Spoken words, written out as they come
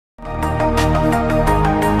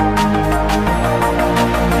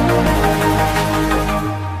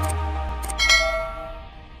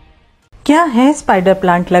क्या है spider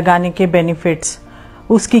plant लगाने के बेनिफिट्स,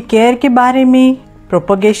 उसकी केयर के बारे में,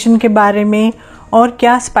 प्रोपगेशन के बारे में, और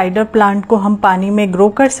क्या स्पाइडर प्लांट को हम पानी में ग्रो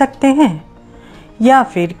कर सकते हैं, या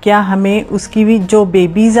फिर क्या हमें उसकी भी जो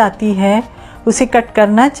बेबीज़ आती है उसे कट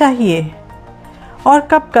करना चाहिए और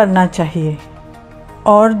कब करना चाहिए,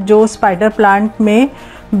 और जो स्पाइडर प्लांट में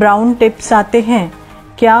ब्राउन टिप्स आते हैं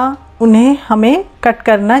क्या उन्हें हमें कट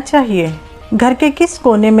करना चाहिए, घर के किस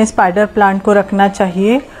कोने में स्पाइडर प्लांट को रखना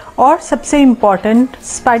चाहिए, और सबसे इम्पॉर्टेंट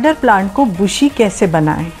स्पाइडर प्लांट को बुशी कैसे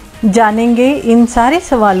बनाएं। जानेंगे इन सारे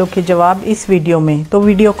सवालों के जवाब इस वीडियो में, तो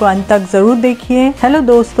वीडियो को अंत तक ज़रूर देखिए। हेलो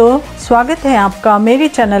दोस्तों, स्वागत है आपका मेरे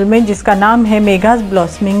चैनल में जिसका नाम है मेघा's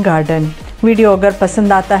ब्लॉसमिंग गार्डन। वीडियो अगर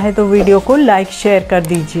पसंद आता है तो वीडियो को लाइक शेयर कर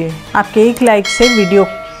दीजिए। आपके एक लाइक से वीडियो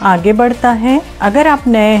आगे बढ़ता है। अगर आप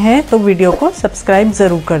नए हैं तो वीडियो को सब्सक्राइब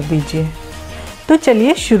ज़रूर कर दीजिए। तो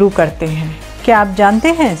चलिए शुरू करते हैं। क्या आप जानते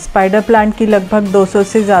हैं स्पाइडर प्लांट की लगभग 200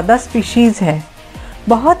 से ज़्यादा स्पीशीज़ है।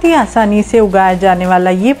 बहुत ही आसानी से उगाया जाने वाला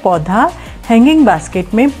ये पौधा हैंगिंग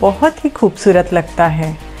बास्केट में बहुत ही खूबसूरत लगता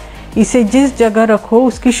है। इसे जिस जगह रखो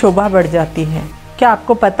उसकी शोभा बढ़ जाती है। क्या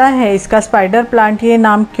आपको पता है इसका स्पाइडर प्लांट ये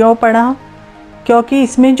नाम क्यों पड़ा? क्योंकि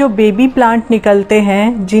इसमें जो बेबी प्लांट निकलते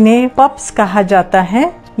हैं जिन्हें पप्स कहा जाता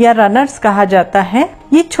है या रनर्स कहा जाता है,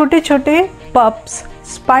 ये छोटे छोटे पप्स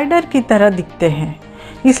स्पाइडर की तरह दिखते हैं,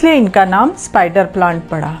 इसलिए इनका नाम स्पाइडर प्लांट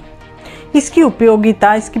पड़ा। इसकी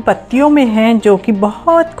उपयोगिता इसकी पत्तियों में है जो कि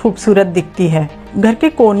बहुत खूबसूरत दिखती है। घर के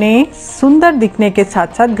कोने सुंदर दिखने के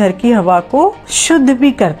साथ साथ घर की हवा को शुद्ध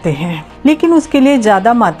भी करते हैं, लेकिन उसके लिए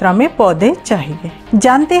ज़्यादा मात्रा में पौधे चाहिए।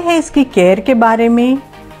 जानते हैं इसकी केयर के बारे में,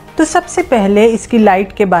 तो सबसे पहले इसकी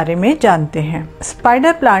लाइट के बारे में जानते हैं।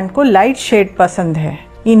 स्पाइडर प्लांट को लाइट शेड पसंद है।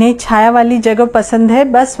 इन्हें छाया वाली जगह पसंद है,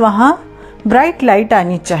 बस वहाँ ब्राइट लाइट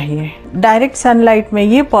आनी चाहिए। डायरेक्ट सनलाइट में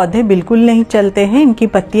ये पौधे बिल्कुल नहीं चलते हैं, इनकी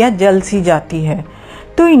पत्तियां जल सी जाती है,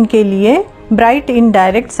 तो इनके लिए ब्राइट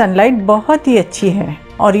इनडायरेक्ट सनलाइट बहुत ही अच्छी है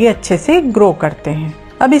और ये अच्छे से ग्रो करते हैं।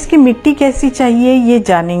 अब इसकी मिट्टी कैसी चाहिए ये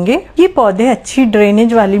जानेंगे। ये पौधे अच्छी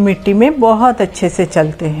ड्रेनेज वाली मिट्टी में बहुत अच्छे से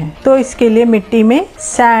चलते हैं, तो इसके लिए मिट्टी में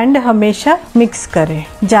सैंड हमेशा मिक्स करें।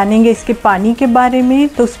 जानेंगे इसके पानी के बारे में।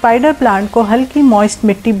 तो स्पाइडर प्लांट को हल्की मॉइस्ट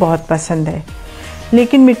मिट्टी बहुत पसंद है,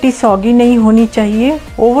 लेकिन मिट्टी सॉगी नहीं होनी चाहिए।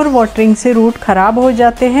 ओवर वाटरिंग से रूट खराब हो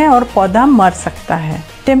जाते हैं और पौधा मर सकता है।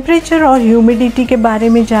 टेम्परेचर और ह्यूमिडिटी के बारे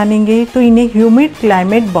में जानेंगे। तो इन्हें ह्यूमिड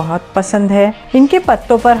क्लाइमेट बहुत पसंद है। इनके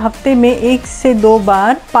पत्तों पर हफ्ते में 1 से 2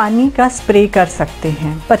 बार पानी का स्प्रे कर सकते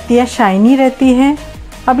हैं। पत्तियां शाइनी रहती हैं।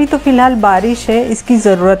 अभी तो फिलहाल बारिश है, इसकी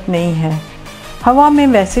ज़रूरत नहीं है। हवा में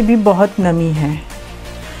वैसे भी बहुत नमी है।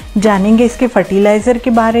 जानेंगे इसके फर्टिलाइज़र के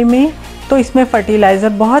बारे में। तो इसमें फर्टिलाइज़र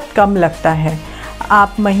बहुत कम लगता है।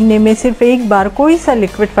 आप महीने में सिर्फ 1 बार कोई सा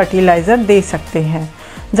लिक्विड फर्टिलाइज़र दे सकते हैं।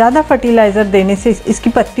 ज़्यादा फर्टिलाइज़र देने से इसकी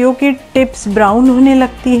पत्तियों की टिप्स ब्राउन होने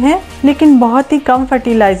लगती हैं, लेकिन बहुत ही कम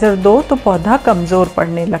फर्टिलाइज़र दो तो पौधा कमज़ोर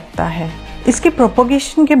पड़ने लगता है। इसके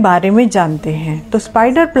प्रोपगेशन के बारे में जानते हैं। तो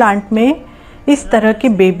स्पाइडर प्लांट में इस तरह के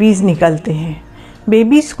बेबीज़ निकलते हैं।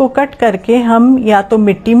 बेबीज़ को कट करके हम या तो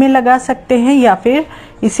मिट्टी में लगा सकते हैं या फिर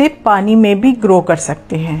इसे पानी में भी ग्रो कर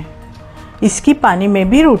सकते हैं। इसकी पानी में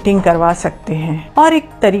भी रूटिंग करवा सकते हैं। और एक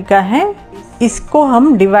तरीका है, इसको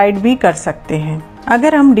हम डिवाइड भी कर सकते हैं।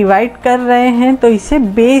 अगर हम डिवाइड कर रहे हैं तो इसे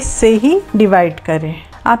बेस से ही डिवाइड करें।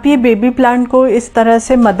 आप ये बेबी प्लांट को इस तरह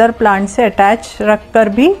से मदर प्लांट से अटैच रख कर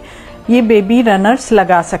भी ये बेबी रनर्स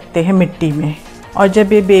लगा सकते हैं मिट्टी में, और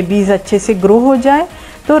जब ये बेबीज़ अच्छे से ग्रो हो जाए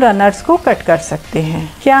तो रनर्स को कट कर सकते हैं।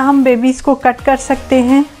 क्या हम बेबीज़ को कट कर सकते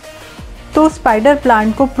हैं? तो स्पाइडर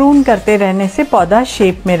प्लांट को प्रून करते रहने से पौधा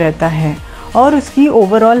शेप में रहता है और उसकी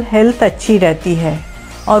ओवरऑल हेल्थ अच्छी रहती है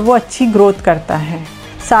और वो अच्छी ग्रोथ करता है।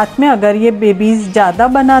 साथ में अगर ये बेबीज़ ज़्यादा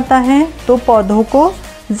बनाता है तो पौधों को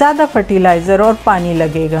ज़्यादा फर्टिलाइज़र और पानी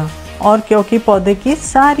लगेगा, और क्योंकि पौधे की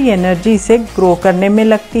सारी एनर्जी इसे ग्रो करने में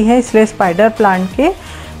लगती है, इसलिए स्पाइडर प्लांट के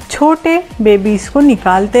छोटे बेबीज़ को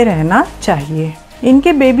निकालते रहना चाहिए।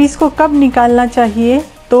 इनके बेबीज़ को कब निकालना चाहिए?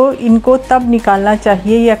 तो इनको तब निकालना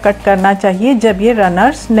चाहिए या कट करना चाहिए जब ये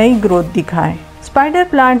रनर्स नई ग्रोथ दिखाएं। स्पाइडर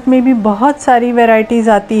प्लांट में भी बहुत सारी वैरायटीज़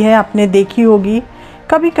आती है, आपने देखी होगी।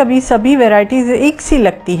 कभी कभी सभी वैरायटीज़ एक सी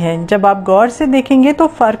लगती हैं, जब आप गौर से देखेंगे तो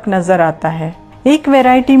फ़र्क नज़र आता है। एक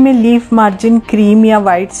वैरायटी में लीफ मार्जिन क्रीम या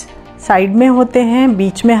वाइट साइड में होते हैं,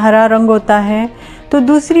 बीच में हरा रंग होता है। तो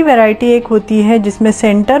दूसरी वैरायटी एक होती है जिसमें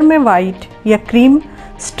सेंटर में वाइट या क्रीम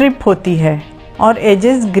स्ट्रिप होती है और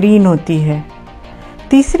एजेस ग्रीन होती है।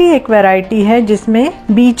 तीसरी एक वैरायटी है जिसमें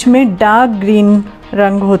बीच में डार्क ग्रीन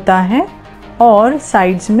रंग होता है और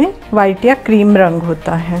साइड्स में वाइट या क्रीम रंग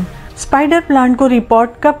होता है। स्पाइडर प्लांट को रिपोर्ट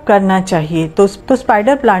कब करना चाहिए? तो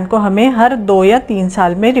स्पाइडर प्लांट को हमें हर 2 या 3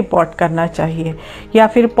 साल में रिपोर्ट करना चाहिए, या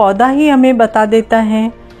फिर पौधा ही हमें बता देता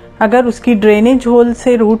है। अगर उसकी ड्रेनेज होल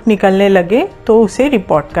से रूट निकलने लगे तो उसे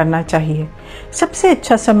रिपोर्ट करना चाहिए। सबसे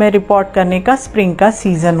अच्छा समय रिपोर्ट करने का स्प्रिंग का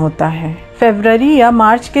सीजन होता है। फरवरी या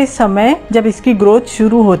मार्च के समय जब इसकी ग्रोथ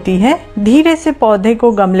शुरू होती है, धीरे से पौधे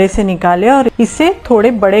को गमले से निकालें और इसे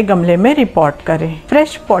थोड़े बड़े गमले में रिपोर्ट करें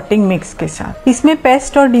फ्रेश पॉटिंग मिक्स के साथ। इसमें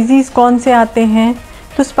पेस्ट और डिजीज कौन से आते हैं?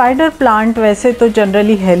 तो स्पाइडर प्लांट वैसे तो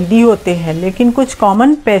जनरली हेल्दी होते हैं, लेकिन कुछ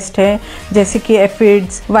कॉमन पेस्ट है जैसे कि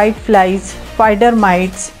aphids, white flies, spider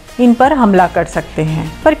mites इन पर हमला कर सकते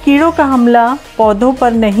हैं। पर कीड़ों का हमला पौधों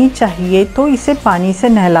पर नहीं चाहिए, तो इसे पानी से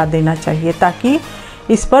नहला देना चाहिए ताकि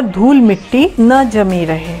इस पर धूल मिट्टी न जमी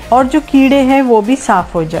रहे और जो कीड़े हैं वो भी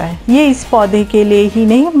साफ हो जाए। ये इस पौधे के लिए ही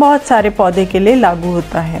नहीं, बहुत सारे पौधे के लिए लागू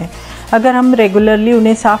होता है। अगर हम रेगुलरली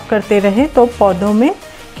उन्हें साफ करते रहे तो पौधों में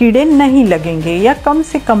कीड़े नहीं लगेंगे या कम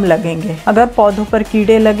से कम लगेंगे। अगर पौधों पर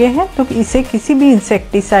कीड़े लगे हैं तो इसे किसी भी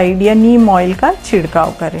इंसेक्टिसाइड या नीम ऑयल का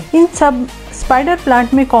छिड़काव करें। इन सब स्पाइडर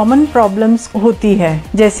प्लांट में कॉमन प्रॉब्लम्स होती है,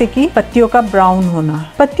 जैसे कि पत्तियों का ब्राउन होना।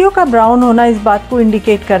 पत्तियों का ब्राउन होना इस बात को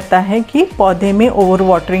इंडिकेट करता है कि पौधे में ओवर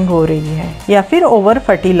वाटरिंग हो रही है या फिर ओवर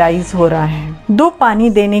फर्टिलाइज हो रहा है। 2 पानी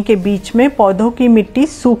देने के बीच में पौधों की मिट्टी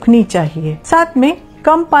सूखनी चाहिए। साथ में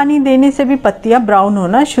कम पानी देने से भी पत्तियां ब्राउन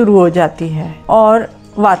होना शुरू हो जाती है। और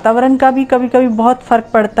वातावरण का भी कभी कभी बहुत फर्क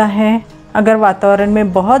पड़ता है। अगर वातावरण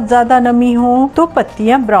में बहुत ज्यादा नमी हो तो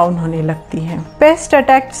पत्तियां ब्राउन होने लगती हैं। पेस्ट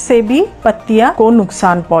अटैक से भी पत्तियां को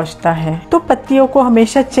नुकसान पहुंचता है, तो पत्तियों को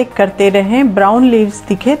हमेशा चेक करते रहें। ब्राउन लीव्स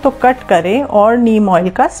दिखे तो कट करें और नीम ऑयल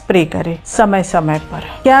का स्प्रे करें समय समय पर।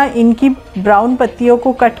 क्या इनकी ब्राउन पत्तियों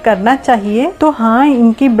को कट करना चाहिए? तो हाँ,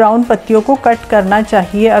 इनकी ब्राउन पत्तियों को कट करना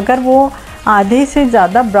चाहिए। अगर वो आधे से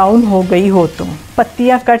ज़्यादा ब्राउन हो गई हो तो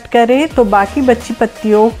पत्तियां कट करें तो बाकी बची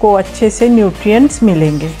पत्तियों को अच्छे से न्यूट्रिएंट्स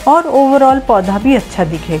मिलेंगे और ओवरऑल पौधा भी अच्छा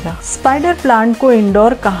दिखेगा। स्पाइडर प्लांट को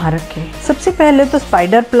इंडोर कहाँ रखें? सबसे पहले तो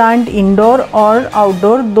स्पाइडर प्लांट इंडोर और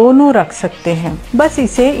आउटडोर दोनों रख सकते हैं। बस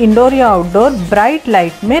इसे इंडोर या आउटडोर ब्राइट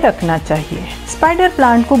लाइट में रखना चाहिए। स्पाइडर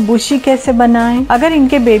प्लांट को बुशी कैसे बनाएं? अगर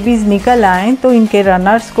इनके बेबीज निकल आए तो इनके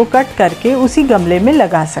रनर्स को कट करके उसी गमले में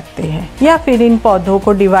लगा सकते हैं, या फिर इन पौधों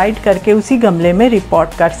को डिवाइड करके उसी गमले में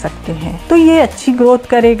रिपोर्ट कर सकते हैं। तो ये अच्छी ग्रोथ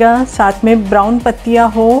करेगा। साथ में ब्राउन पत्तियां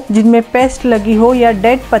हो जिनमें पेस्ट लगी हो या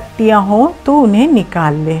डेड पत्तियां हो तो उन्हें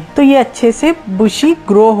निकाल ले, तो ये अच्छे से बुशी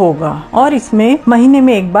ग्रो होगा। और इसमें महीने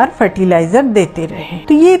में एक बार फर्टिलाइजर देते रहे।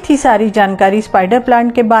 तो ये थी सारी जानकारी स्पाइडर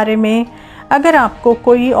प्लांट के बारे में। अगर आपको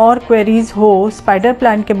कोई और क्वेरीज हो स्पाइडर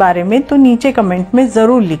प्लांट के बारे में तो नीचे कमेंट में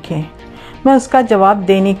ज़रूर लिखें, मैं उसका जवाब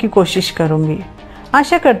देने की कोशिश करूँगी।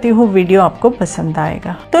 आशा करती हूँ वीडियो आपको पसंद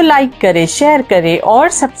आएगा, तो लाइक करें, शेयर करें और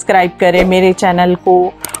सब्सक्राइब करें मेरे चैनल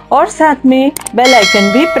को, और साथ में बेल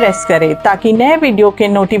आइकन भी प्रेस करें ताकि नए वीडियो के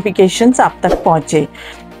नोटिफिकेशंस आप तक पहुँचे।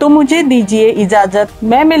 तो मुझे दीजिए इजाज़त,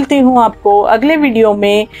 मैं मिलती हूँ आपको अगले वीडियो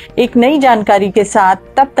में एक नई जानकारी के साथ।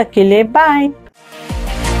 तब तक के लिए बाय।